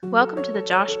Welcome to the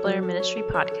Josh Blair Ministry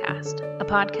Podcast, a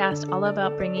podcast all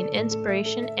about bringing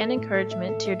inspiration and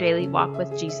encouragement to your daily walk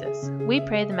with Jesus. We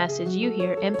pray the message you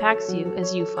hear impacts you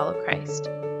as you follow Christ.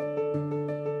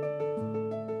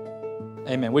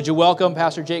 Amen. Would you welcome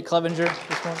Pastor Jake Clevenger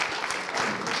this morning?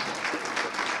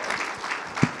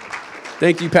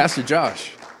 Thank you, Pastor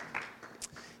Josh.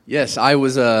 Yes, I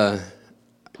went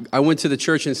to the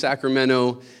church in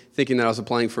Sacramento thinking that I was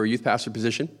applying for a youth pastor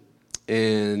position,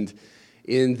 and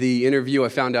in the interview I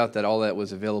found out that all that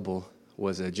was available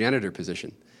was a janitor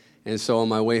position. And so on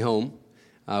my way home,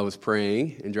 I was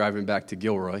praying and driving back to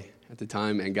Gilroy at the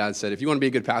time, and God said, if you want to be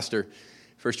a good pastor,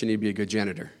 first you need to be a good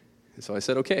janitor. And so I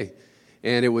said, okay.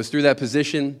 And it was through that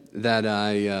position that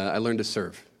I learned to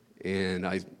serve. And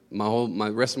my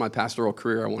rest of my pastoral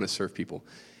career, I want to serve people.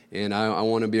 And I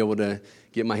want to be able to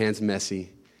get my hands messy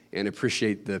and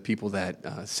appreciate the people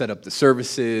that set up the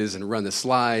services and run the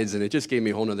slides, and it just gave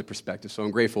me a whole nother perspective, so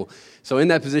I'm grateful. So in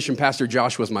that position, Pastor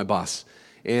Josh was my boss,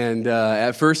 and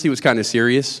at first he was kind of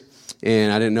serious,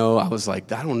 and I didn't know. I was like,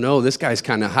 I don't know, this guy's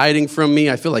kind of hiding from me.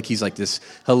 I feel like he's like this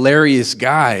hilarious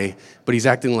guy, but he's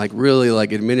acting like really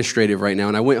like administrative right now.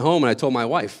 And I went home and I told my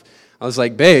wife, I was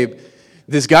like, babe,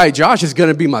 this guy Josh is going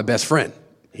to be my best friend.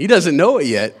 He doesn't know it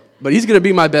yet, but he's going to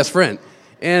be my best friend.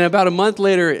 And about a month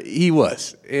later, he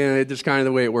was. And it's just kind of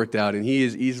the way it worked out. And he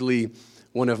is easily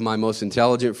one of my most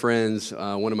intelligent friends,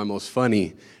 one of my most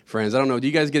funny friends. I don't know, do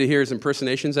you guys get to hear his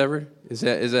impersonations ever? Is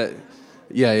that?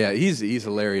 Yeah, he's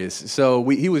hilarious. So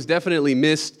he was definitely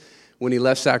missed when he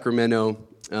left Sacramento,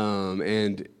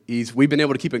 and we've been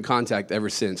able to keep in contact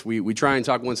ever since. We try and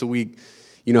talk once a week.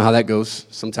 You know how that goes.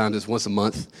 Sometimes it's once a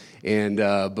month.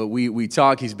 But we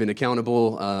talk. He's been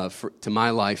accountable to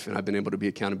my life, and I've been able to be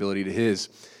accountability to his.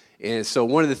 And so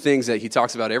one of the things that he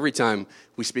talks about every time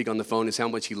we speak on the phone is how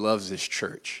much he loves this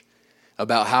church,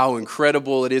 about how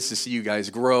incredible it is to see you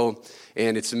guys grow,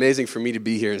 and it's amazing for me to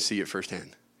be here and see it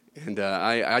firsthand. And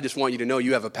I just want you to know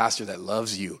you have a pastor that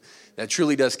loves you, that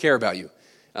truly does care about you.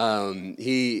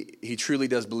 He truly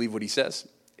does believe what he says.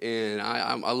 And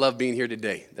I love being here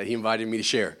today, that he invited me to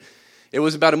share. It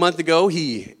was about a month ago,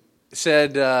 he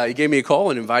said, he gave me a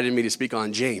call and invited me to speak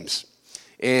on James.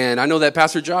 And I know that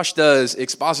Pastor Josh does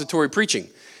expository preaching.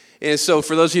 And so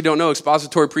for those of you who don't know,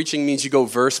 expository preaching means you go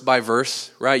verse by verse,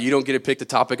 right? You don't get to pick the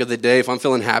topic of the day. If I'm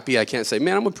feeling happy, I can't say,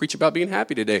 man, I'm going to preach about being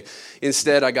happy today.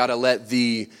 Instead, I got to let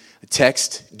the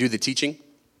text do the teaching.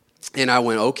 And I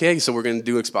went, okay, so we're going to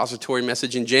do expository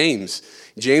message in James.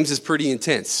 James is pretty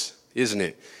intense, isn't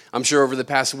it? I'm sure over the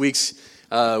past weeks,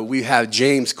 we have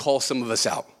James call some of us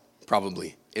out,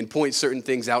 probably, and point certain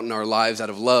things out in our lives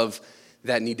out of love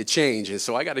that need to change. And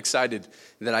so I got excited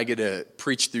that I get to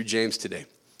preach through James today.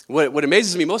 What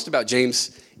amazes me most about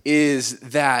James is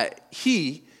that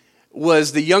he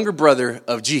was the younger brother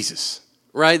of Jesus,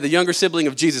 right? The younger sibling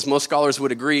of Jesus. Most scholars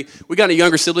would agree. We got any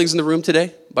younger siblings in the room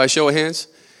today, by a show of hands?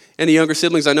 Any younger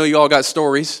siblings? I know you all got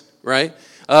stories, right?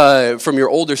 From your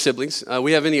older siblings.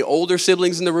 We have any older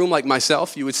siblings in the room like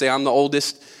myself? You would say I'm the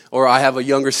oldest, or I have a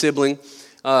younger sibling.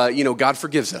 God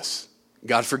forgives us.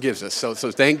 God forgives us. So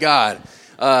thank God.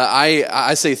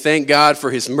 I say thank God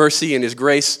for his mercy and his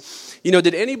grace.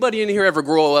 Did anybody in here ever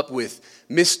grow up with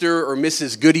Mr. or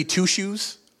Mrs. Goody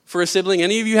Two-Shoes for a sibling?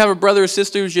 Any of you have a brother or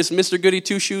sister who's just Mr. Goody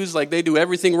Two-Shoes, like they do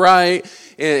everything right,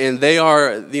 and they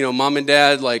are, mom and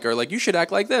dad are like, you should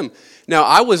act like them. Now,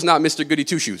 I was not Mr. Goody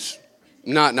Two-Shoes.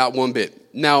 Not one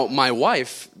bit. Now, my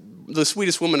wife, the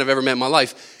sweetest woman I've ever met in my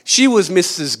life, she was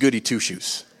Mrs. Goody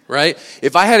Two-Shoes, right?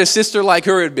 If I had a sister like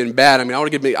her, it would have been bad. I mean, I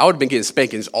would have been getting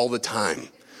spankings all the time.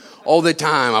 All the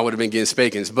time I would have been getting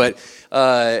spankings. But,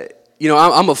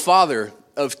 I'm a father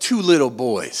of two little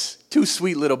boys, two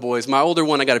sweet little boys. My older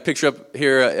one, I got a picture up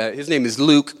here. His name is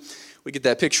Luke. We get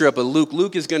that picture up of Luke.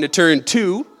 Luke is going to turn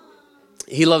 2.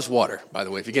 He loves water, by the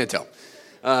way, if you can't tell.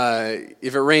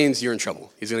 If it rains, you're in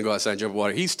trouble. He's going to go outside and jump in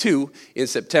water. He's 2 in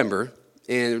September,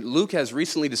 and Luke has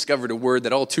recently discovered a word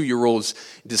that all 2-year-olds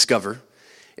discover,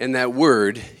 and that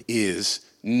word is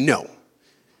no.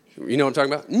 You know what I'm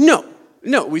talking about? No.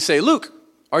 No. We say, Luke,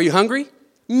 are you hungry?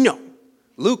 No.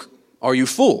 Luke, are you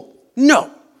full?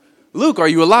 No. Luke, are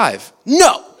you alive?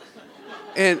 No.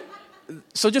 And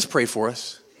so just pray for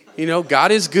us.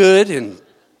 God is good, and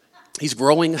he's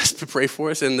growing us to pray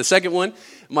for us. And the second one,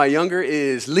 my younger,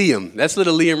 is Liam. That's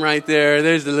little Liam right there.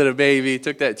 There's the little baby.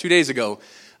 Took that 2 days ago.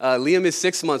 Liam is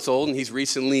 6 months old, and he's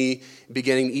recently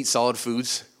beginning to eat solid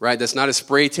foods, right? That's not a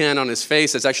spray tan on his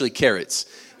face. That's actually carrots.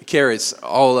 Carrots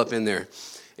all up in there.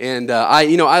 And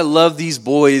I love these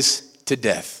boys to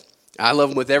death. I love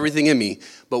them with everything in me.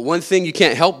 But one thing you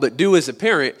can't help but do as a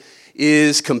parent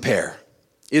is compare.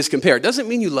 It doesn't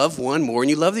mean you love one more and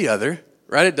you love the other,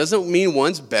 right? It doesn't mean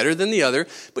one's better than the other,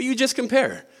 but you just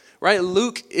compare, right?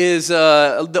 Luke is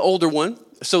the older one.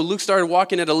 So Luke started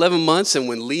walking at 11 months, and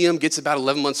when Liam gets about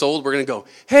 11 months old, we're going to go,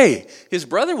 hey, his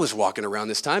brother was walking around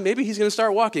this time. Maybe he's going to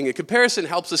start walking. A comparison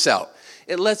helps us out.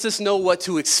 It lets us know what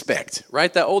to expect,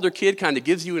 right? That older kid kind of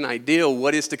gives you an idea of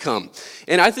what is to come.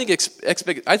 And I think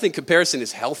I think comparison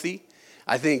is healthy.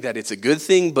 I think that it's a good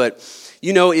thing. But,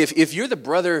 you know, if you're the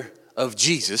brother of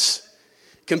Jesus,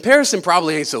 comparison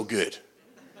probably ain't so good.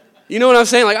 You know what I'm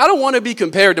saying? Like, I don't want to be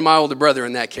compared to my older brother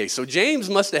in that case. So James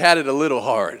must have had it a little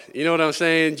hard. You know what I'm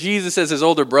saying? Jesus as his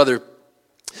older brother.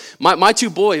 My two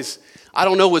boys, I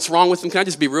don't know what's wrong with them. Can I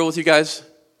just be real with you guys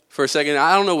for a second?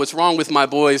 I don't know what's wrong with my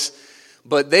boys,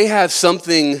 but they have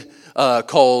something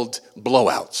called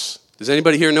blowouts. Does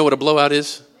anybody here know what a blowout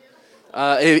is?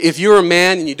 If you're a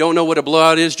man and you don't know what a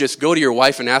blowout is, just go to your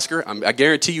wife and ask her. I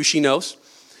guarantee you she knows.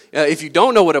 If you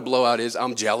don't know what a blowout is,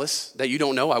 I'm jealous that you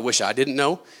don't know. I wish I didn't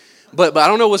know. But I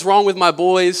don't know what's wrong with my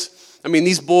boys. I mean,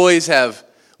 these boys have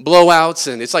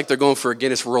blowouts, and it's like they're going for a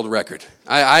Guinness World Record.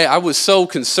 I was so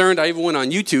concerned. I even went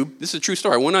on YouTube. This is a true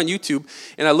story. I went on YouTube,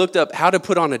 and I looked up how to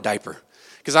put on a diaper.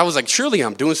 Because I was like, surely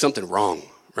I'm doing something wrong,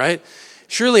 right?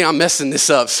 Surely I'm messing this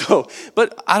up.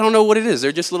 But I don't know what it is.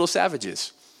 They're just little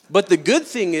savages. But the good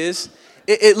thing is,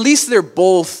 at least they're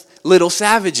both little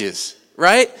savages,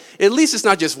 right? At least it's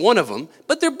not just one of them,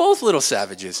 but they're both little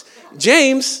savages.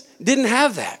 James didn't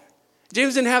have that.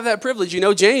 James didn't have that privilege. You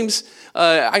know, James,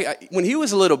 when he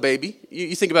was a little baby,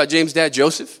 you think about James' dad,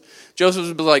 Joseph. Joseph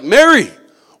would be like, Mary,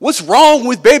 what's wrong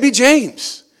with baby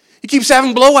James? He keeps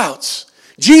having blowouts.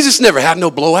 Jesus never had no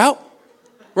blowout,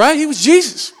 right? He was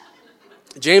Jesus.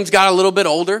 James got a little bit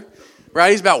older,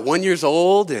 right? He's about 1 year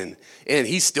old, and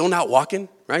he's still not walking,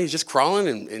 right? He's just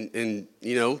crawling, and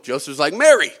you know, Joseph's like,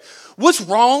 Mary, what's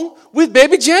wrong with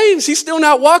baby James? He's still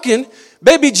not walking.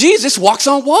 Baby Jesus walks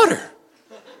on water.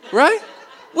 Right?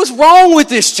 What's wrong with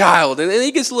this child? And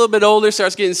he gets a little bit older,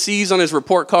 starts getting C's on his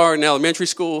report card in elementary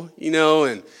school, you know,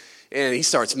 and he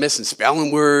starts missing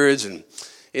spelling words. And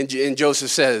Joseph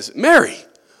says, Mary,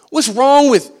 what's wrong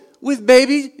with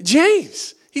baby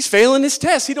James? He's failing his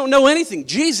test. He don't know anything.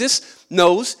 Jesus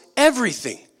knows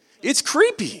everything. It's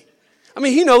creepy. I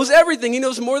mean, he knows everything. He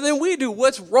knows more than we do.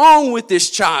 What's wrong with this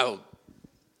child?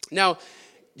 Now,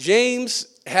 James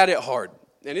had it hard.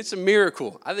 And it's a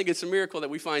miracle. I think it's a miracle that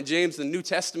we find James in the New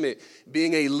Testament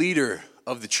being a leader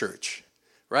of the church,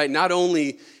 right? Not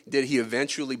only did he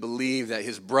eventually believe that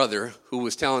his brother, who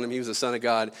was telling him he was the son of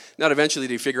God, not eventually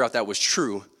did he figure out that was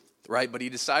true, right? But he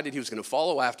decided he was going to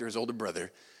follow after his older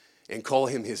brother and call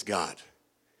him his God.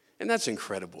 And that's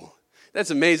incredible.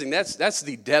 That's amazing. That's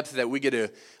the depth that we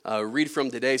get to read from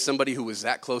today. Somebody who was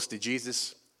that close to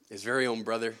Jesus, his very own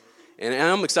brother. And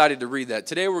I'm excited to read that.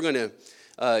 Today we're going to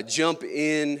jump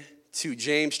in to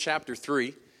James chapter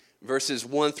 3, verses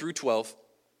 1 through 12.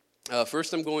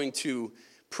 First, I'm going to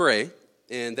pray,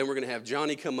 and then we're going to have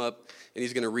Johnny come up, and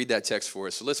he's going to read that text for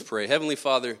us. So let's pray. Heavenly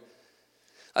Father,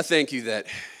 I thank you that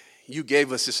you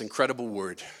gave us this incredible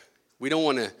word. We don't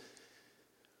want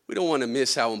to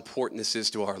miss how important this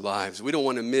is to our lives. We don't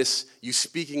want to miss you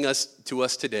speaking to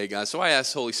us today, God. So I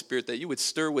ask, Holy Spirit, that you would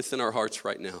stir within our hearts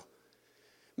right now.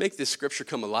 Make this scripture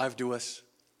come alive to us.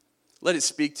 Let it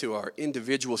speak to our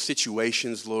individual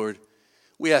situations, Lord.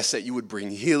 We ask that you would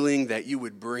bring healing, that you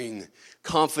would bring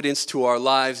confidence to our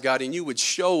lives, God, and you would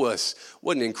show us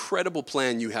what an incredible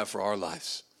plan you have for our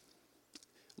lives.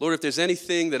 Lord, if there's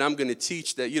anything that I'm going to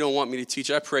teach that you don't want me to teach,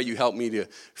 I pray you help me to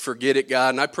forget it,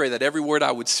 God, and I pray that every word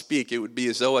I would speak, it would be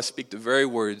as though I speak the very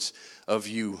words of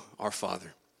you, our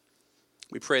Father.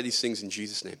 We pray these things in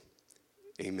Jesus' name.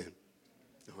 Amen.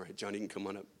 All right, Johnny, you can come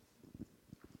on up.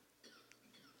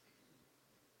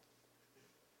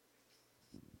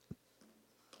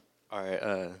 All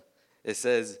right, it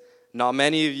says, not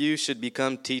many of you should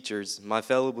become teachers, my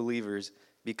fellow believers,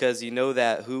 because you know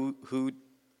that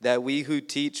we who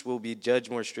teach will be judged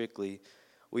more strictly.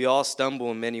 We all stumble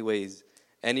in many ways.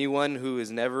 Anyone who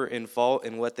is never in fault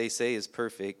in what they say is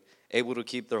perfect, able to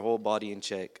keep their whole body in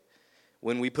check.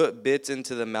 When we put bits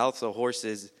into the mouths of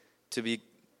horses to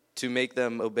make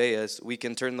them obey us, we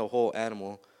can turn the whole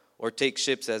animal, or take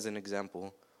ships as an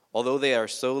example. Although they are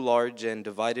so large and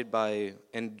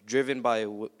driven by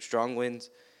strong winds,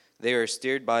 they are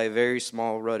steered by a very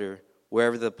small rudder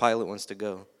wherever the pilot wants to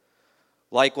go.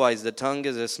 Likewise, the tongue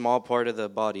is a small part of the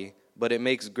body, but it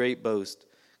makes great boast.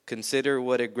 Consider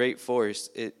what a great force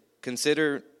is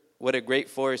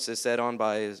set on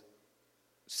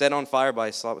fire by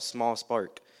a small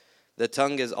spark. The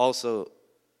tongue is also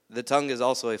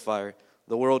a fire,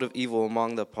 the world of evil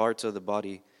among the parts of the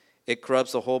body. It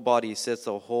corrupts the whole body, sets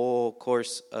the whole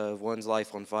course of one's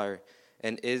life on fire,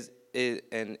 and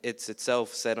it's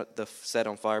itself set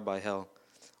on fire by hell.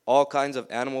 All kinds of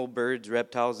animal, birds,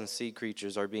 reptiles, and sea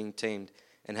creatures are being tamed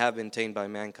and have been tamed by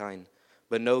mankind.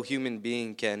 But no human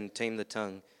being can tame the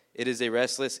tongue. It is a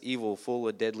restless evil full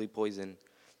of deadly poison.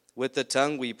 With the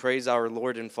tongue we praise our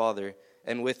Lord and Father,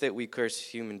 and with it we curse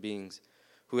human beings,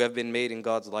 who have been made in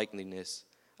God's likeness.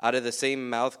 Out of the same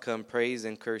mouth come praise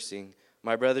and cursing.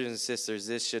 My brothers and sisters,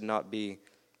 this should not be.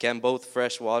 Can both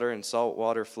fresh water and salt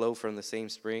water flow from the same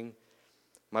spring?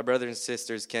 My brothers and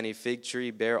sisters, can a fig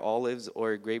tree bear olives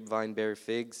or a grapevine bear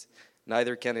figs?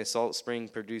 Neither can a salt spring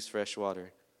produce fresh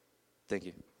water. Thank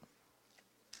you.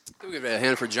 We'll give a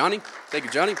hand for Johnny. Thank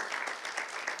you, Johnny.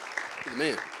 Good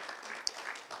man.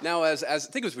 Now, as I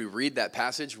think as we read that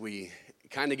passage, we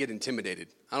kind of get intimidated.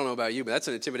 I don't know about you, but that's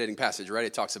an intimidating passage, right?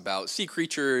 It talks about sea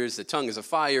creatures, the tongue is a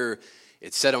fire,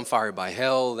 it's set on fire by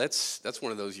hell. That's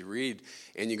one of those you read,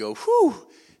 and you go, whew,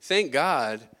 thank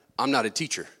God I'm not a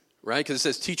teacher, right? Because it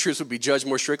says teachers will be judged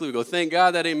more strictly. We go, thank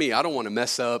God that ain't me. I don't want to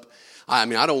mess up. I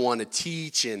don't want to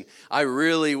teach, and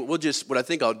what I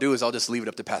think I'll do is I'll just leave it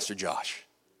up to Pastor Josh,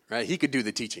 right? He could do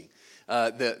the teaching.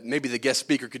 Maybe the guest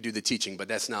speaker could do the teaching, but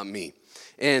that's not me.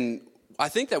 And I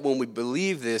think that when we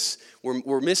believe this,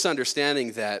 we're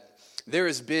misunderstanding that there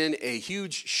has been a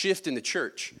huge shift in the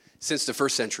church since the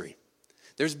first century.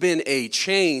 There's been a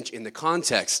change in the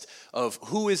context of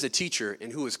who is a teacher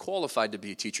and who is qualified to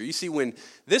be a teacher. You see, when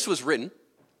this was written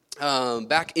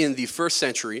back in the first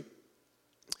century,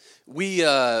 we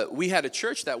had a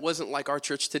church that wasn't like our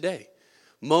church today.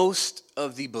 Most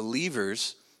of the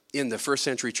believers in the first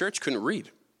century church couldn't read.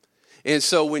 And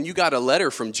so when you got a letter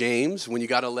from James, when you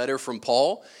got a letter from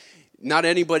Paul, not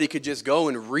anybody could just go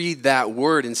and read that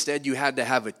word. Instead, you had to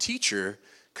have a teacher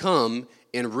come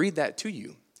and read that to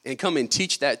you and come and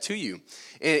teach that to you.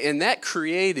 And that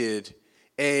created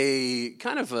a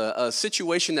kind of a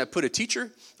situation that put a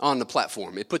teacher on the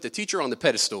platform. It put the teacher on the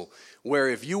pedestal, where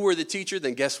if you were the teacher,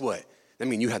 then guess what? That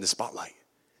means you had the spotlight.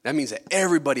 That means that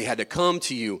everybody had to come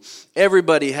to you.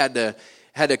 Everybody had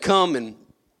to come and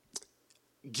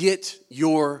get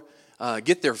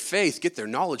their faith, get their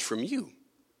knowledge from you.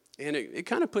 And it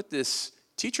kind of put this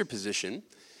teacher position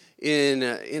in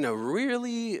a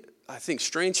really, I think,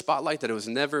 strange spotlight that it was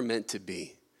never meant to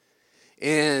be.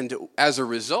 And as a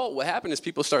result, what happened is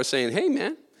people start saying, hey,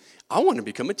 man, I want to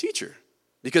become a teacher.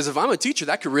 Because if I'm a teacher,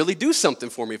 that could really do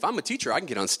something for me. If I'm a teacher, I can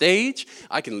get on stage.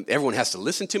 Everyone has to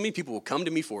listen to me. People will come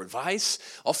to me for advice.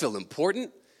 I'll feel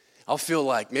important. I'll feel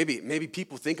like maybe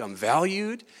people think I'm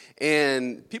valued.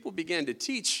 And people began to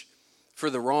teach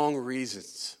for the wrong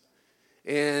reasons.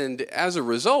 And as a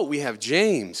result, we have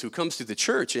James who comes to the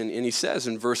church, and he says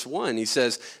in verse 1, he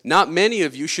says, not many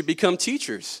of you should become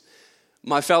teachers,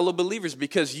 my fellow believers,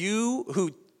 because you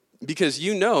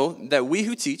know that we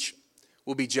who teach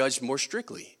will be judged more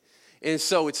strictly. And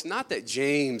so it's not that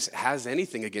James has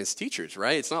anything against teachers,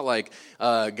 right? It's not like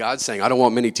God's saying, I don't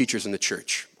want many teachers in the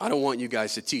church. I don't want you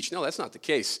guys to teach. No, that's not the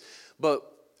case. But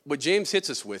what James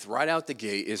hits us with right out the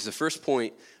gate is the first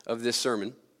point of this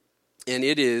sermon, and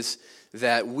it is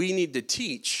that we need to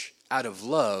teach out of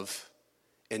love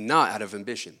and not out of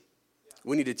ambition.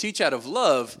 We need to teach out of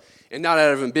love and not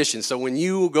out of ambition. So when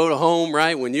you go to home,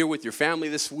 right, when you're with your family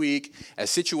this week, as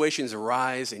situations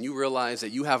arise and you realize that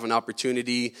you have an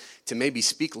opportunity to maybe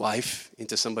speak life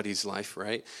into somebody's life,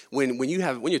 right? When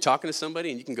you're talking to somebody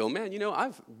and you can go, man,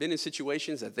 I've been in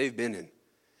situations that they've been in.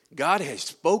 God has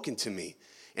spoken to me.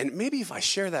 And maybe if I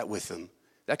share that with them,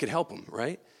 that could help them,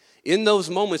 right? In those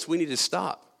moments, we need to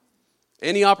stop.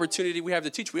 Any opportunity we have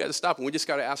to teach, we have to stop. And we just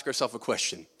got to ask ourselves a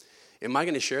question. Am I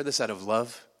going to share this out of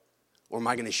love, or am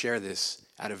I going to share this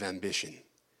out of ambition?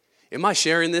 Am I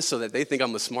sharing this so that they think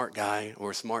I'm a smart guy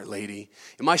or a smart lady?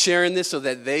 Am I sharing this so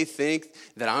that they think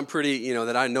that I'm pretty,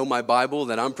 that I know my Bible,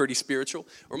 that I'm pretty spiritual?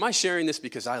 Or am I sharing this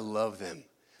because I love them?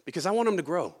 Because I want them to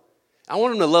grow. I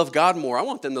want them to love God more. I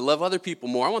want them to love other people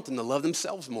more. I want them to love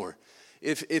themselves more.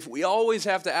 If we always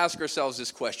have to ask ourselves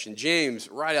this question, James,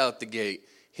 right out the gate,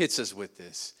 hits us with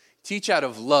this. Teach out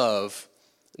of love,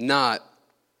 not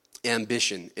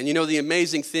ambition. And the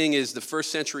amazing thing is the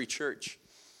first century church,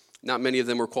 not many of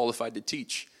them were qualified to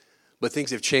teach, but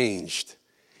things have changed.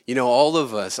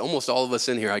 Almost all of us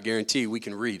in here, I guarantee we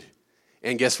can read.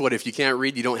 And guess what? If you can't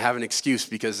read, you don't have an excuse,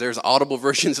 because there's audible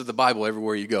versions of the Bible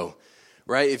everywhere you go,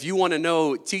 right? If you want to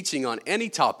know teaching on any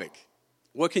topic,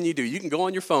 what can you do? You can go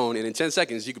on your phone, and in 10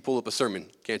 seconds, you can pull up a sermon,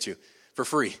 can't you? For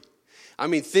free.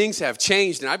 Things have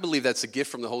changed, and I believe that's a gift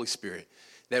from the Holy Spirit,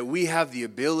 that we have the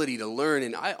ability to learn,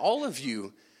 and all of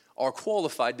you are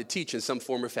qualified to teach in some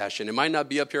form or fashion. It might not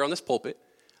be up here on this pulpit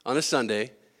on a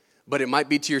Sunday, but it might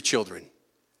be to your children.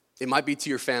 It might be to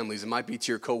your families. It might be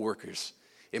to your coworkers.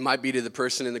 It might be to the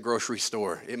person in the grocery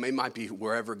store. It might be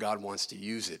wherever God wants to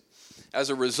use it.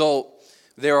 As a result,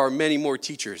 there are many more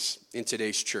teachers in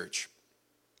today's church.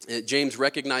 James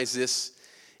recognized this,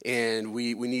 and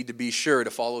we need to be sure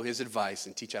to follow his advice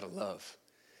and teach out of love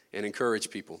and encourage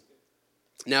people.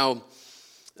 Now,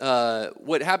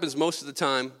 what happens most of the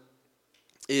time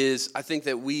is I think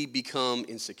that we become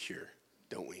insecure,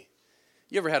 don't we?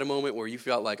 You ever had a moment where you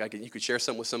felt like you could share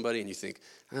something with somebody and you think,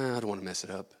 I don't want to mess it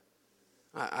up.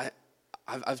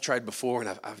 I've tried before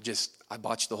and I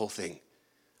botched the whole thing.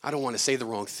 I don't want to say the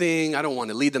wrong thing. I don't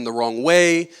want to lead them the wrong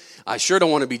way. I sure don't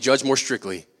want to be judged more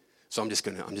strictly. So I'm just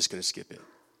gonna skip it.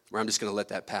 Or I'm just gonna let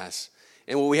that pass.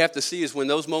 And what we have to see is when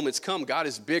those moments come, God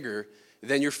is bigger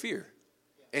than your fear.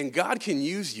 And God can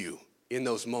use you in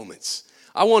those moments.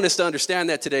 I want us to understand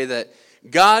that today, that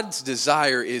God's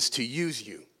desire is to use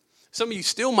you. Some of you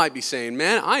still might be saying,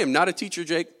 man, I am not a teacher,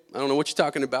 Jake. I don't know what you're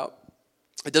talking about.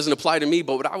 It doesn't apply to me,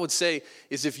 but what I would say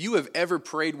is if you have ever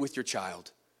prayed with your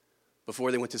child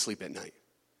before they went to sleep at night,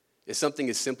 it's something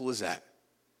as simple as that.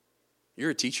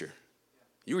 You're a teacher.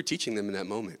 You were teaching them in that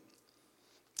moment.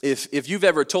 If you've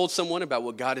ever told someone about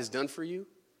what God has done for you,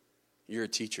 you're a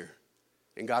teacher.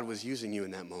 And God was using you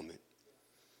in that moment.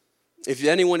 If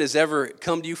anyone has ever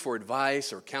come to you for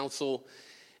advice or counsel,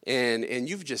 and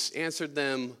you've just answered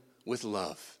them with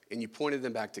love, and you pointed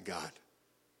them back to God,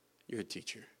 you're a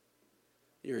teacher.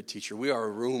 You're a teacher. We are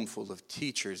a room full of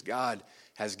teachers. God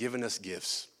has given us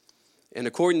gifts. And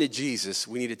according to Jesus,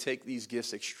 we need to take these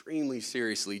gifts extremely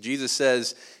seriously. Jesus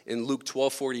says in Luke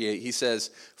 12:48, he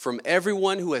says, from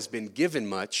everyone who has been given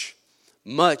much,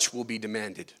 much will be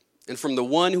demanded. And from the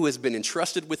one who has been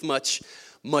entrusted with much,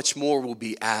 much more will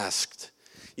be asked.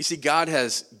 You see, God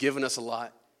has given us a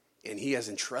lot, and he has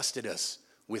entrusted us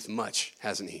with much,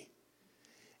 hasn't he?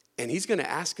 And he's going to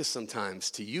ask us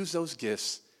sometimes to use those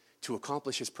gifts to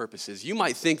accomplish his purposes. You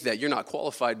might think that you're not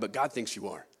qualified, but God thinks you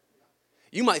are.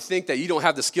 You might think that you don't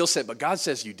have the skill set, but God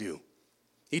says you do.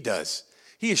 He does.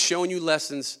 He has shown you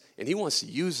lessons, and he wants to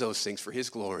use those things for his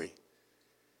glory.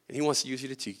 And he wants to use you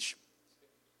to teach.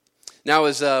 Now,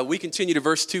 as we continue to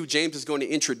verse 2, James is going to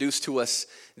introduce to us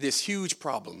this huge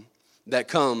problem that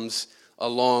comes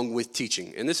along with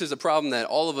teaching. And this is a problem that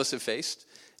all of us have faced.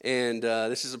 And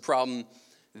this is a problem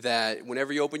that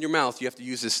whenever you open your mouth, you have to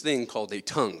use this thing called a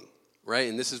tongue, right?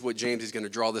 And this is what James is going to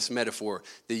draw this metaphor,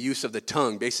 the use of the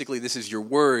tongue. Basically, this is your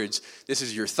words. This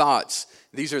is your thoughts.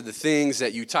 These are the things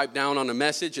that you type down on a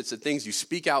message. It's the things you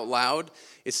speak out loud.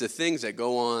 It's the things that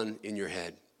go on in your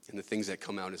head and the things that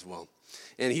come out as well.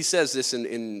 And he says this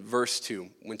in verse 2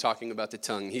 when talking about the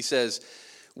tongue. He says,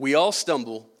 we all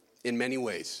stumble in many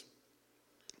ways.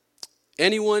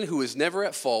 Anyone who is never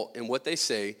at fault in what they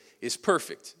say is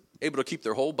perfect, able to keep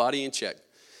their whole body in check.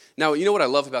 Now, you know what I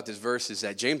love about this verse is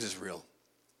that James is real.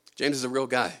 James is a real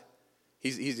guy.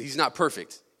 He's not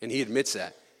perfect, and he admits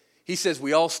that. He says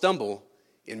we all stumble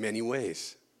in many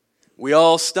ways. We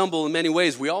all stumble in many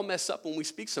ways. We all mess up when we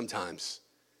speak sometimes.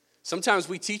 Sometimes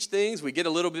we teach things, we get a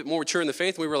little bit more mature in the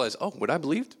faith, and we realize, oh, what I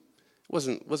believed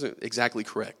wasn't exactly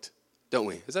correct, don't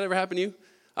we? Has that ever happened to you?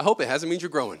 I hope it has. It means you're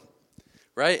growing,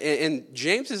 right? And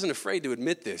James isn't afraid to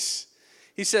admit this.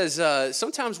 He says,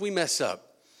 sometimes we mess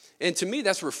up. And to me,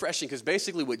 that's refreshing because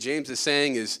basically what James is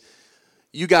saying is,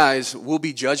 you guys will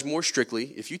be judged more strictly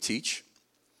if you teach.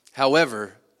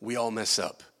 However, we all mess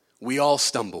up. We all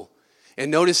stumble. And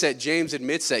notice that James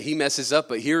admits that he messes up,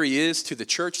 but here he is to the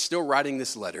church still writing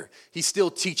this letter. He's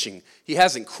still teaching. He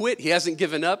hasn't quit. He hasn't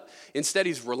given up. Instead,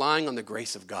 he's relying on the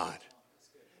grace of God.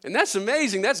 And that's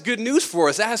amazing. That's good news for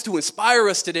us. That has to inspire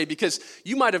us today because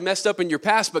you might have messed up in your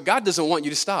past, but God doesn't want you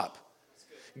to stop.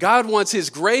 God wants his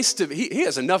grace he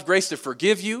has enough grace to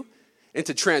forgive you and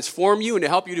to transform you and to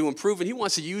help you to improve, and he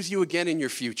wants to use you again in your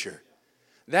future.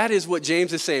 That is what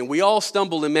James is saying. We all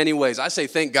stumble in many ways. I say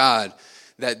thank God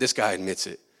that this guy admits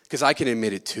it, because I can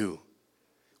admit it too.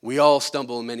 We all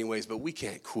stumble in many ways, but we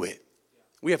can't quit.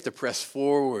 We have to press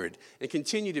forward and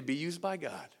continue to be used by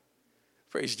God.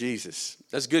 Praise Jesus.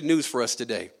 That's good news for us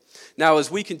today. Now,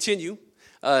 as we continue,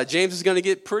 James is going to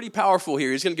get pretty powerful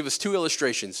here. He's going to give us two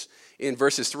illustrations in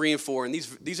verses 3 and 4. And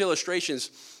these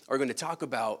illustrations are going to talk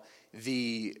about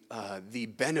the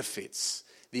benefits,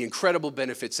 the incredible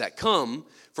benefits that come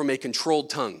from a controlled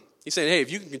tongue. He's saying, hey,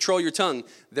 if you can control your tongue,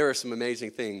 there are some amazing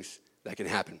things that can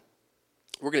happen.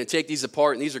 We're going to take these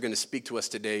apart, and these are going to speak to us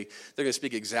today. They're going to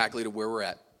speak exactly to where we're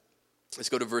at. Let's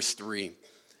go to verse 3.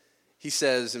 He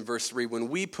says in verse 3, when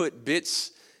we put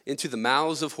bits into the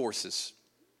mouths of horses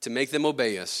to make them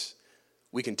obey us,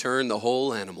 we can turn the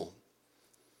whole animal.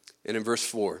 And in verse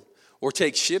 4, or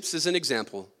take ships as an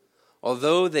example,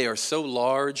 Although they are so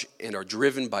large and are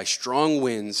driven by strong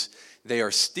winds, they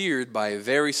are steered by a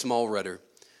very small rudder,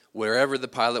 wherever the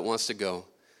pilot wants to go.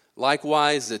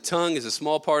 Likewise, the tongue is a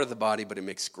small part of the body, but it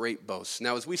makes great boasts.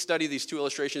 Now, as we study these two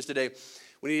illustrations today,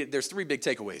 there's three big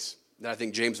takeaways that I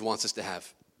think James wants us to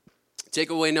have.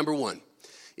 Takeaway number one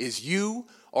is you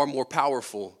are more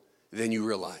powerful than you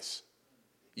realize.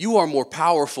 You are more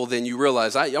powerful than you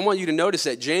realize. I want you to notice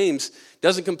that James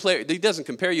doesn't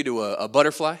compare you to a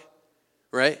butterfly,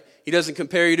 right? He doesn't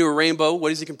compare you to a rainbow. What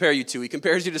does he compare you to? He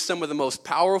compares you to some of the most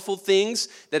powerful things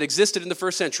that existed in the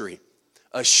first century,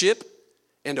 a ship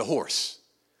and a horse.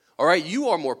 All right, you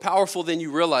are more powerful than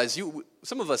you realize.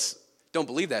 Some of us don't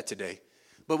believe that today.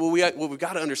 But what we've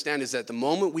got to understand is that the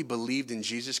moment we believed in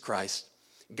Jesus Christ,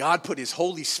 God put his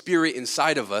Holy Spirit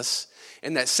inside of us,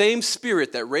 and that same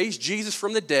Spirit that raised Jesus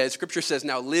from the dead, Scripture says,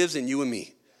 now lives in you and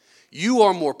me. You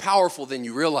are more powerful than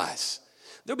you realize.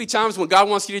 There'll be times when God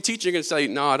wants you to teach, you're going to say,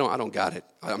 no, I don't got it.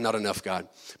 I'm not enough, God.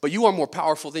 But you are more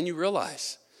powerful than you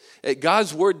realize.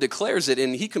 God's word declares it,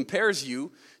 and he compares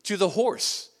you to the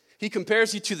horse. He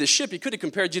compares you to the ship. He could have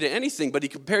compared you to anything, but he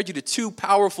compared you to two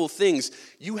powerful things.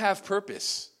 You have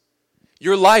purpose.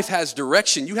 Your life has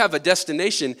direction. You have a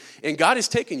destination, and God is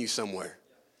taking you somewhere.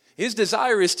 His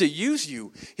desire is to use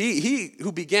you. He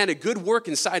who began a good work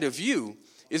inside of you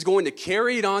is going to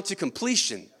carry it on to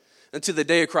completion until the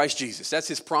day of Christ Jesus. That's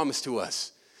his promise to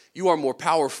us. You are more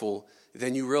powerful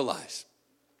than you realize.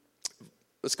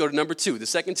 Let's go to number two. The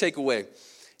second takeaway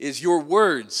is your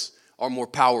words are more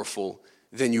powerful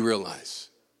than you realize.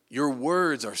 Your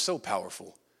words are so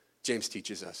powerful, James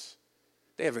teaches us.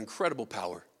 They have incredible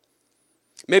power.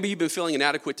 Maybe you've been feeling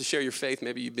inadequate to share your faith.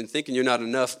 Maybe you've been thinking you're not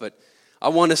enough, but I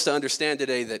want us to understand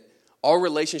today that our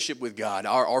relationship with God,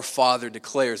 our Father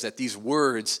declares that these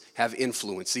words have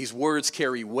influence. These words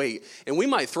carry weight. And we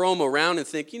might throw them around and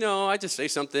think, I just say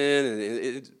something and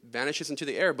it vanishes into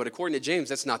the air. But according to James,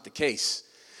 that's not the case.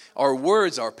 Our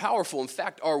words are powerful. In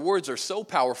fact, our words are so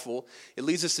powerful, it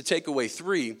leads us to takeaway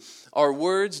 3. Our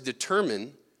words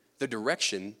determine the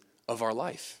direction of our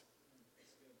life.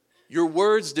 Your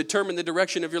words determine the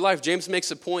direction of your life. James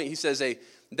makes a point. He says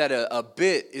that a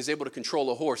bit is able to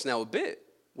control a horse. Now, a bit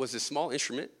was this small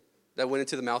instrument that went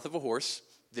into the mouth of a horse,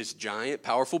 this giant,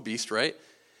 powerful beast, right?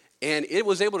 And it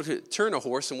was able to turn a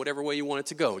horse in whatever way you want it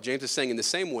to go. James is saying in the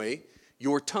same way,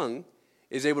 your tongue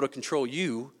is able to control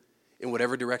you in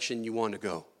whatever direction you want to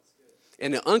go.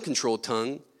 And an uncontrolled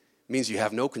tongue means you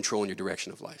have no control in your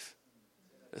direction of life.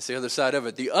 That's the other side of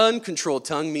it. The uncontrolled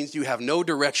tongue means you have no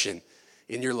direction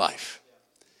in your life.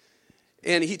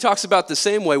 And he talks about the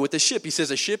same way with the ship. He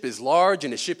says a ship is large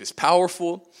and a ship is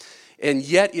powerful, and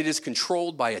yet it is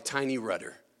controlled by a tiny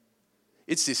rudder.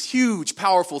 It's this huge,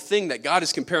 powerful thing that God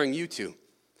is comparing you to.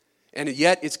 And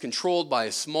yet it's controlled by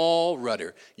a small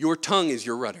rudder. Your tongue is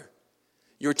your rudder.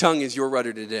 Your tongue is your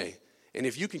rudder today. And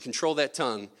if you can control that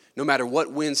tongue, no matter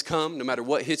what winds come, no matter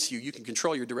what hits you, you can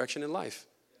control your direction in life.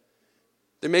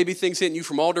 There may be things hitting you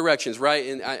from all directions, right?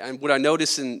 And what I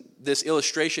notice in this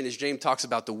illustration is James talks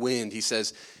about the wind. He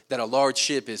says that a large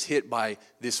ship is hit by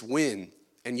this wind,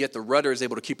 and yet the rudder is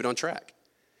able to keep it on track.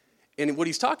 And what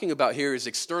he's talking about here is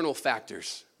external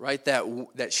factors, right?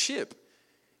 That ship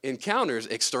encounters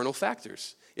external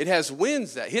factors. It has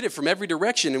winds that hit it from every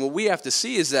direction, and what we have to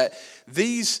see is that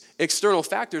these external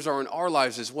factors are in our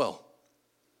lives as well.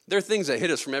 There are things that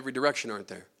hit us from every direction, aren't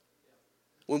there?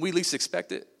 When we least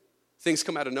expect it, things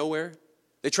come out of nowhere.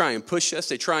 They try and push us.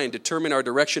 They try and determine our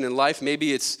direction in life.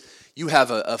 Maybe it's you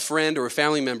have a friend or a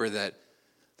family member that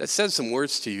said some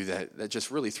words to you that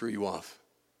just really threw you off.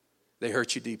 They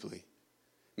hurt you deeply.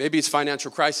 Maybe it's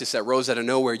financial crisis that rose out of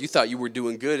nowhere. You thought you were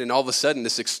doing good, and all of a sudden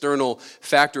this external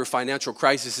factor of financial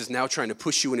crisis is now trying to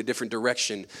push you in a different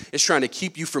direction. It's trying to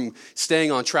keep you from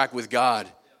staying on track with God.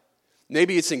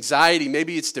 Maybe it's anxiety.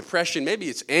 Maybe it's depression. Maybe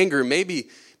it's anger. Maybe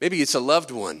it's a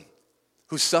loved one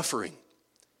who's suffering.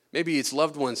 Maybe it's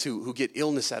loved ones who get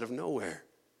illness out of nowhere.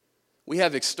 We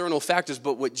have external factors,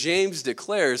 but what James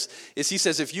declares is he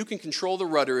says if you can control the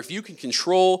rudder, if you can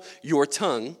control your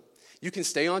tongue, you can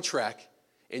stay on track,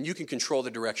 and you can control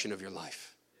the direction of your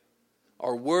life.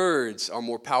 Our words are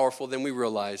more powerful than we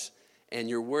realize, and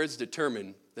your words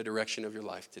determine the direction of your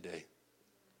life today.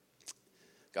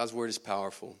 God's word is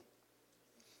powerful.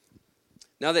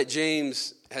 Now that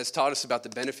James has taught us about the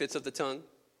benefits of the tongue,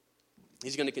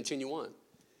 he's going to continue on,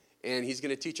 and he's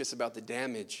going to teach us about the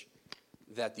damage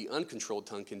that the uncontrolled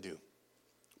tongue can do.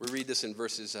 We read this in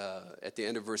verses at the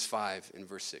end of verse 5 and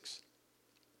verse 6.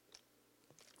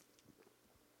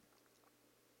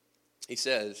 He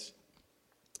says,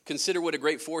 consider what a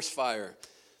great force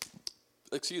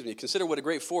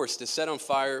to set on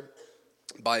fire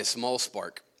by a small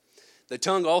spark. The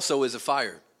tongue also is a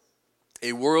fire,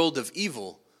 a world of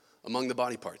evil among the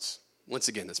body parts. Once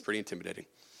again, that's pretty intimidating.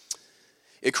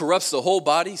 It corrupts the whole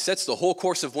body, sets the whole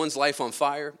course of one's life on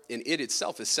fire, and it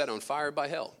itself is set on fire by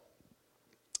hell.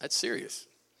 That's serious.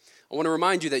 I want to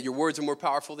remind you that your words are more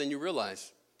powerful than you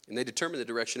realize, and they determine the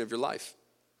direction of your life.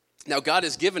 Now, God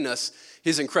has given us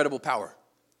his incredible power,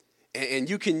 and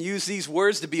you can use these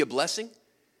words to be a blessing,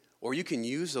 or you can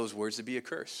use those words to be a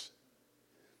curse.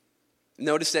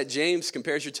 Notice that James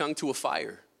compares your tongue to a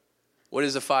fire. What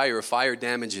is a fire? A fire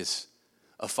damages.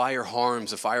 A fire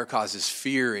harms. A fire causes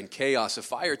fear and chaos. A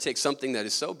fire takes something that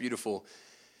is so beautiful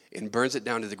and burns it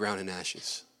down to the ground in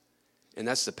ashes. And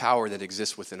that's the power that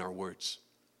exists within our words.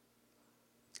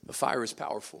 A fire is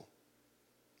powerful.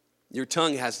 Your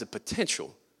tongue has the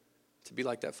potential to be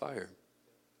like that fire.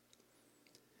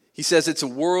 He says it's a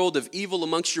world of evil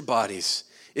amongst your bodies.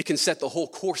 It can set the whole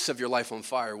course of your life on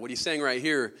fire. What he's saying right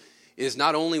here is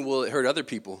not only will it hurt other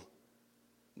people,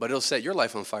 but it'll set your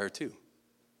life on fire too.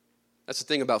 That's the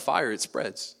thing about fire, it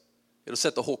spreads. It'll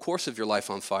set the whole course of your life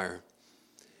on fire.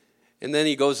 And then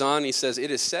he goes on, he says,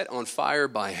 it is set on fire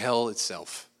by hell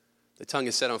itself. The tongue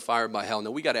is set on fire by hell.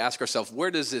 Now we got to ask ourselves,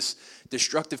 where does this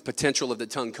destructive potential of the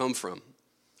tongue come from?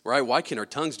 Right? Why can our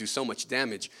tongues do so much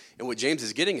damage? And what James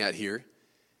is getting at here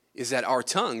is that our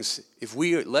tongues, if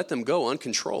we let them go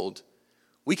uncontrolled,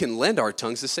 we can lend our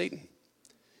tongues to Satan.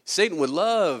 Satan would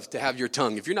love to have your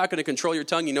tongue. If you're not going to control your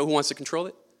tongue, you know who wants to control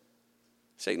it?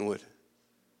 Satan would.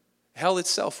 Hell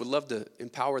itself would love to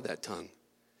empower that tongue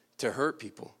to hurt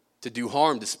people, to do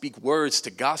harm, to speak words,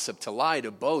 to gossip, to lie,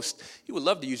 to boast. He would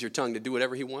love to use your tongue to do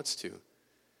whatever he wants to.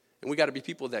 And we got to be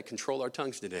people that control our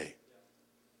tongues today.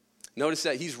 Notice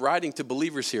that he's writing to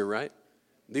believers here, right?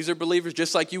 These are believers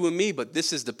just like you and me, but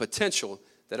this is the potential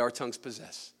that our tongues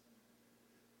possess.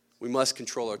 We must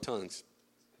control our tongues.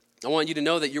 I want you to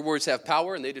know that your words have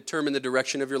power and they determine the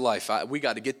direction of your life. We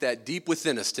got to get that deep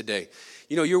within us today.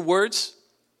 You know, your words,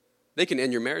 they can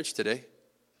end your marriage today.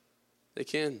 They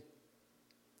can.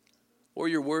 Or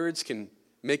your words can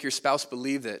make your spouse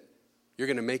believe that you're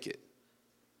going to make it.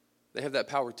 They have that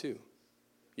power too.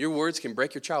 Your words can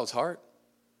break your child's heart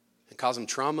and cause them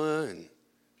trauma, and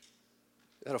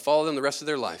that'll follow them the rest of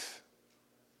their life.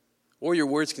 Or your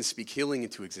words can speak healing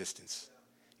into existence.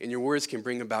 And your words can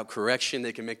bring about correction.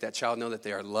 They can make that child know that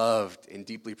they are loved and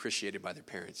deeply appreciated by their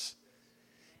parents.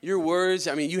 Your words,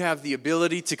 I mean, you have the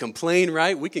ability to complain,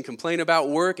 right? We can complain about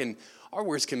work, and our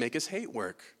words can make us hate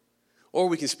work. Or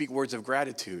we can speak words of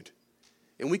gratitude.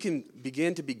 And we can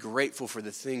begin to be grateful for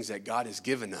the things that God has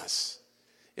given us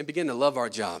and begin to love our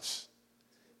jobs.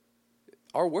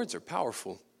 Our words are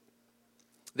powerful.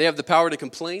 They have the power to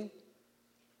complain.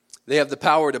 They have the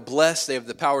power to bless. They have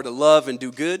the power to love and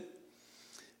do good.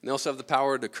 And they also have the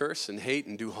power to curse and hate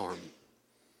and do harm.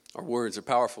 Our words are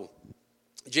powerful.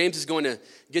 James is going to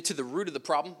get to the root of the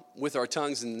problem with our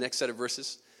tongues in the next set of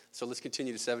verses. So let's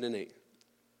continue to 7 and 8.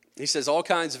 He says, all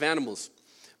kinds of animals,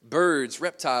 birds,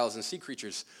 reptiles, and sea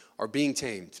creatures are being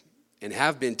tamed and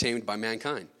have been tamed by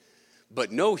mankind.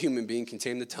 But no human being can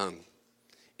tame the tongue.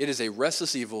 It is a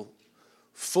restless evil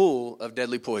full of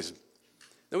deadly poison.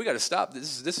 Now we got to stop.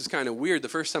 This is kind of weird the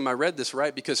first time I read this,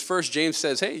 right? Because first James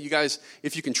says, hey, you guys,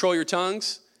 if you control your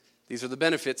tongues, these are the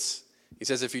benefits. He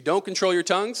says, if you don't control your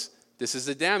tongues, this is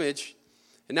the damage.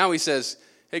 And now he says,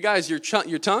 hey guys, your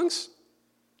tongues,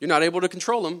 you're not able to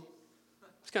control them.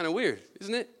 It's kind of weird,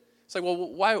 isn't it? It's like, well,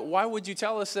 why would you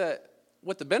tell us that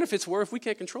what the benefits were if we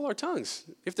can't control our tongues?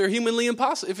 If they're humanly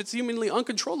impossible, if it's humanly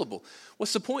uncontrollable?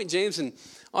 What's the point, James? And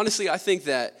honestly, I think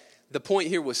that the point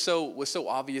here was so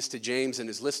obvious to James and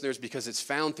his listeners because it's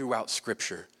found throughout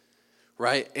Scripture,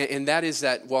 right? And that is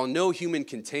that while no human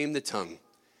can tame the tongue,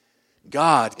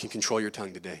 God can control your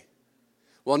tongue today.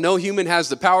 While no human has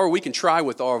the power, we can try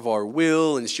with all of our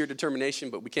will and sheer determination,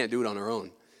 but we can't do it on our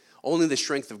own. Only the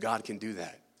strength of God can do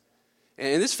that.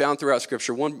 And this is found throughout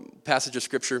Scripture. One passage of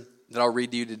Scripture that I'll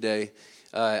read to you today,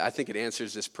 I think it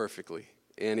answers this perfectly.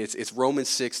 And it's Romans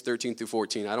 6, 13 through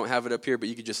 14. I don't have it up here, but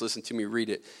you can just listen to me read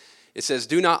it. It says,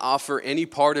 do not offer any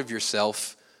part of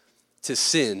yourself to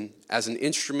sin as an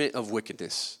instrument of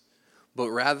wickedness, but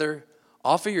rather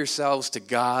offer yourselves to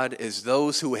God as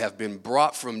those who have been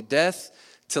brought from death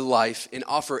to life, and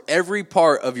offer every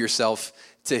part of yourself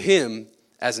to him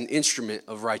as an instrument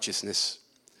of righteousness.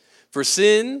 For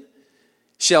sin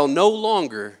shall no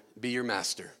longer be your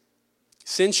master.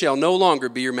 Sin shall no longer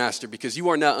be your master, because you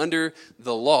are not under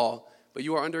the law, but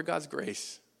you are under God's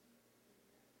grace.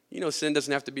 You know, sin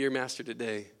doesn't have to be your master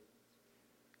today.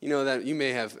 You know that you may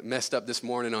have messed up this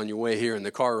morning on your way here in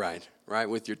the car ride, right,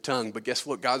 with your tongue. But guess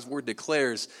what? God's word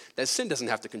declares that sin doesn't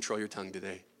have to control your tongue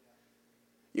today.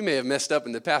 You may have messed up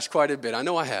in the past quite a bit. I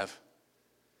know I have.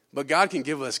 But God can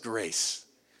give us grace.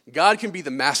 God can be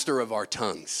the master of our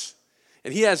tongues.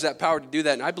 And he has that power to do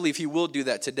that, and I believe he will do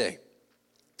that today.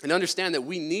 And understand that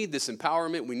we need this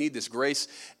empowerment, we need this grace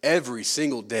every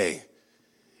single day.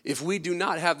 If we do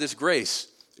not have this grace,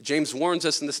 James warns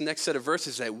us in this next set of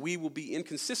verses that we will be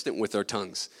inconsistent with our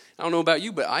tongues. I don't know about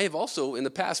you, but I have also in the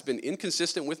past been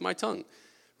inconsistent with my tongue,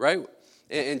 right?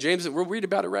 And James, we'll read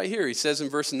about it right here. He says in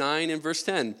verse 9 and verse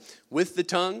 10, with the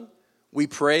tongue we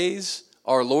praise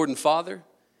our Lord and Father,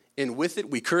 and with it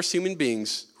we curse human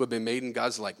beings who have been made in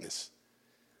God's likeness.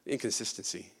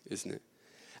 Inconsistency, isn't it?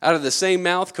 Out of the same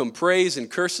mouth come praise and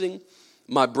cursing.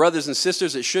 My brothers and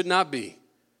sisters, it should not be.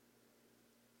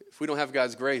 If we don't have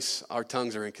God's grace, our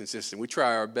tongues are inconsistent. We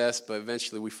try our best, but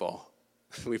eventually we fall.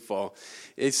 We fall.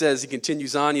 It says, he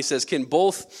continues on, he says, can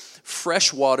both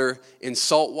fresh water and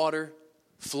salt water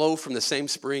flow from the same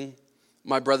spring?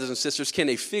 My brothers and sisters, can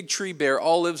a fig tree bear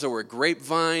olives or a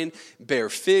grapevine bear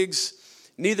figs?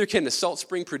 Neither can a salt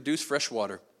spring produce fresh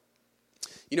water.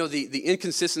 You know, the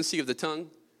inconsistency of the tongue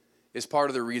is part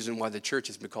of the reason why the church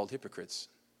has been called hypocrites.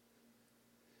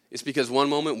 It's because one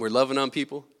moment we're loving on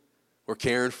people, we're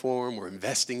caring for them, we're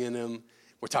investing in them,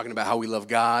 we're talking about how we love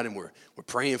God, and we're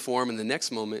praying for them, and the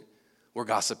next moment we're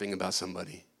gossiping about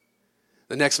somebody.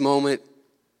 The next moment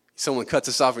someone cuts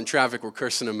us off in traffic, we're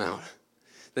cursing them out.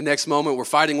 The next moment we're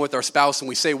fighting with our spouse and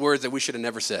we say words that we should have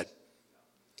never said.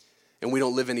 And we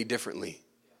don't live any differently.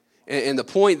 And the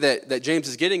point that James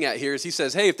is getting at here is he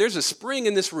says, hey, if there's a spring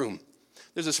in this room,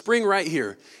 there's a spring right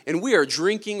here, and we are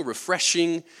drinking,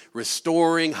 refreshing,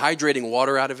 restoring, hydrating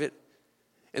water out of it,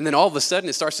 and then all of a sudden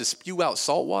it starts to spew out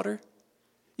salt water,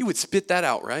 you would spit that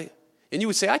out, right? And you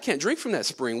would say, I can't drink from that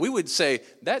spring. We would say,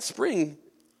 that spring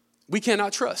we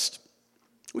cannot trust.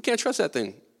 We can't trust that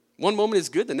thing. One moment it's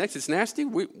good, the next it's nasty.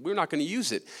 We're not going to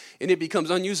use it, and it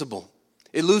becomes unusable.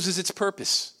 It loses its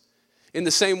purpose. In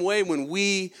the same way, when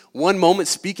we one moment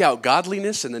speak out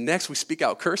godliness and the next we speak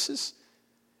out curses,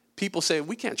 people say,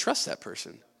 we can't trust that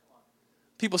person.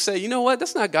 People say, you know what,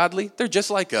 that's not godly. They're just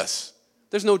like us.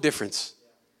 There's no difference.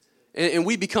 And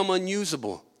we become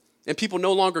unusable. And people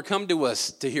no longer come to us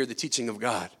to hear the teaching of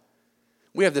God.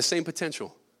 We have the same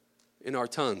potential in our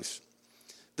tongues.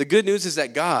 The good news is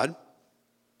that God,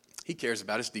 he cares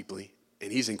about us deeply,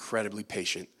 and he's incredibly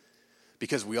patient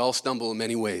because we all stumble in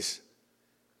many ways.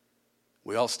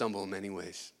 We all stumble in many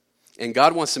ways. And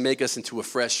God wants to make us into a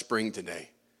fresh spring today.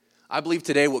 I believe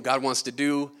today what God wants to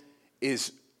do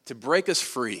is to break us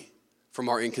free from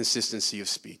our inconsistency of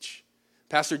speech.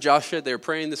 Pastor Josh said they were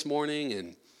praying this morning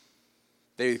and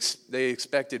they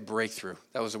expected breakthrough.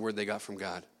 That was the word they got from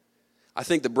God. I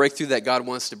think the breakthrough that God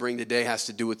wants to bring today has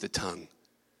to do with the tongue.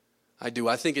 I do.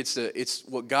 I think it's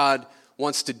what God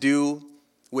wants to do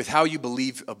with how you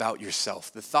believe about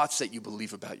yourself, the thoughts that you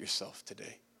believe about yourself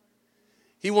today.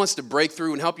 He wants to break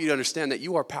through and help you to understand that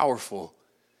you are powerful,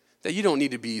 that you don't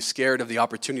need to be scared of the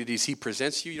opportunities he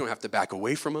presents you. You don't have to back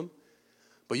away from them.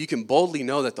 But you can boldly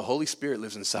know that the Holy Spirit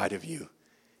lives inside of you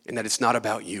and that it's not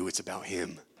about you, it's about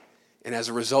him. And as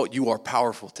a result, you are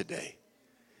powerful today.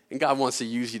 And God wants to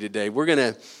use you today. We're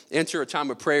going to enter a time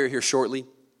of prayer here shortly.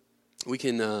 We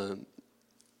can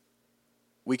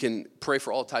pray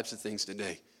for all types of things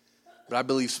today. But I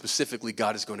believe specifically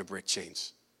God is going to break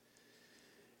chains.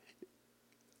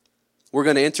 We're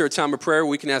going to enter a time of prayer.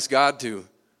 We can ask God to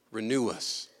renew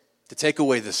us, to take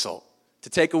away the salt, to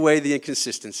take away the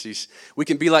inconsistencies. We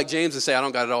can be like James and say, I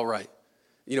don't got it all right.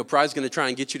 You know, pride's going to try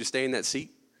and get you to stay in that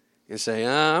seat and say,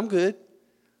 I'm good.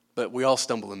 But we all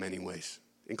stumble in many ways,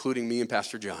 including me and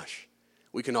Pastor Josh.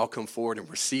 We can all come forward and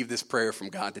receive this prayer from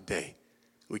God today.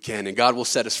 We can, and God will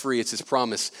set us free. It's his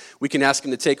promise. We can ask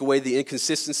him to take away the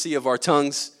inconsistency of our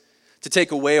tongues, to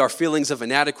take away our feelings of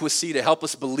inadequacy, to help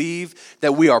us believe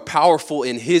that we are powerful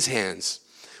in his hands.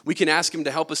 We can ask him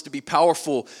to help us to be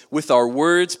powerful with our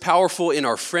words, powerful in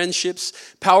our friendships,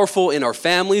 powerful in our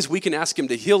families. We can ask him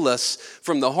to heal us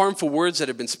from the harmful words that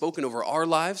have been spoken over our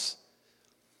lives.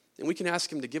 And we can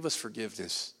ask him to give us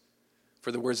forgiveness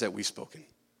for the words that we've spoken.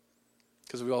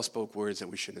 Because we all spoke words that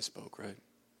we shouldn't have spoke, right?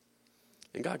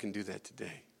 And God can do that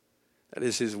today. That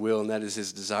is his will and that is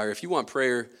his desire. If you want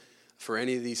prayer for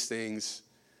any of these things,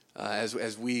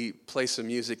 as we play some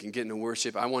music and get into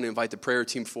worship, I want to invite the prayer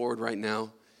team forward right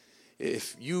now.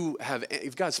 If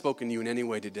God's spoken to you in any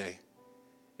way today,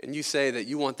 and you say that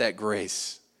you want that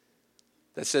grace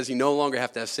that says you no longer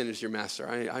have to have sin as your master,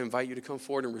 I invite you to come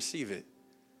forward and receive it.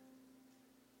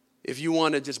 If you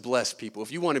want to just bless people,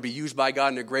 if you want to be used by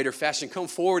God in a greater fashion, come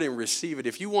forward and receive it.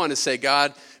 If you want to say,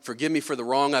 God, forgive me for the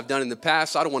wrong I've done in the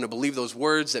past, I don't want to believe those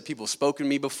words that people have spoken to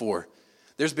me before.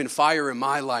 There's been fire in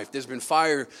my life. There's been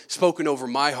fire spoken over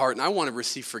my heart, and I want to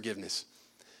receive forgiveness.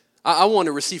 I want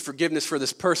to receive forgiveness for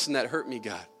this person that hurt me,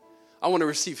 God. I want to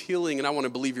receive healing, and I want to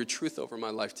believe your truth over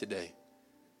my life today.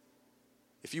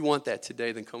 If you want that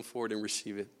today, then come forward and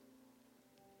receive it.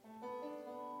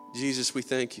 Jesus, we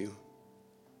thank you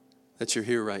that you're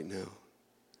here right now,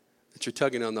 that you're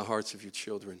tugging on the hearts of your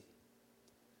children,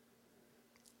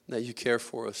 that you care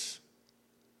for us,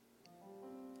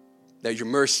 that your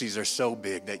mercies are so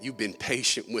big, that you've been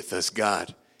patient with us,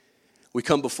 God. We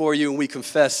come before you and we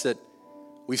confess that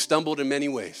we've stumbled in many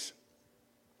ways.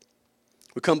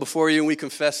 We come before you and we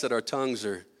confess that our tongues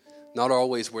are not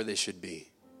always where they should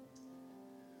be.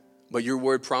 But your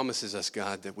word promises us,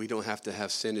 God, that we don't have to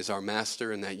have sin as our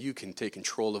master and that you can take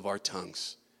control of our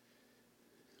tongues.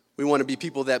 We want to be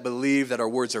people that believe that our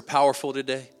words are powerful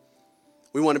today.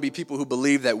 We want to be people who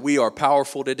believe that we are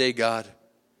powerful today, God.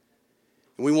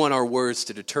 And we want our words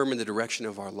to determine the direction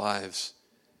of our lives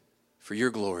for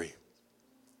your glory,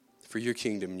 for your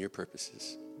kingdom and your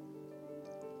purposes.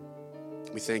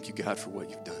 We thank you, God, for what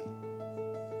you've done.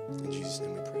 In Jesus'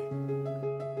 name we pray.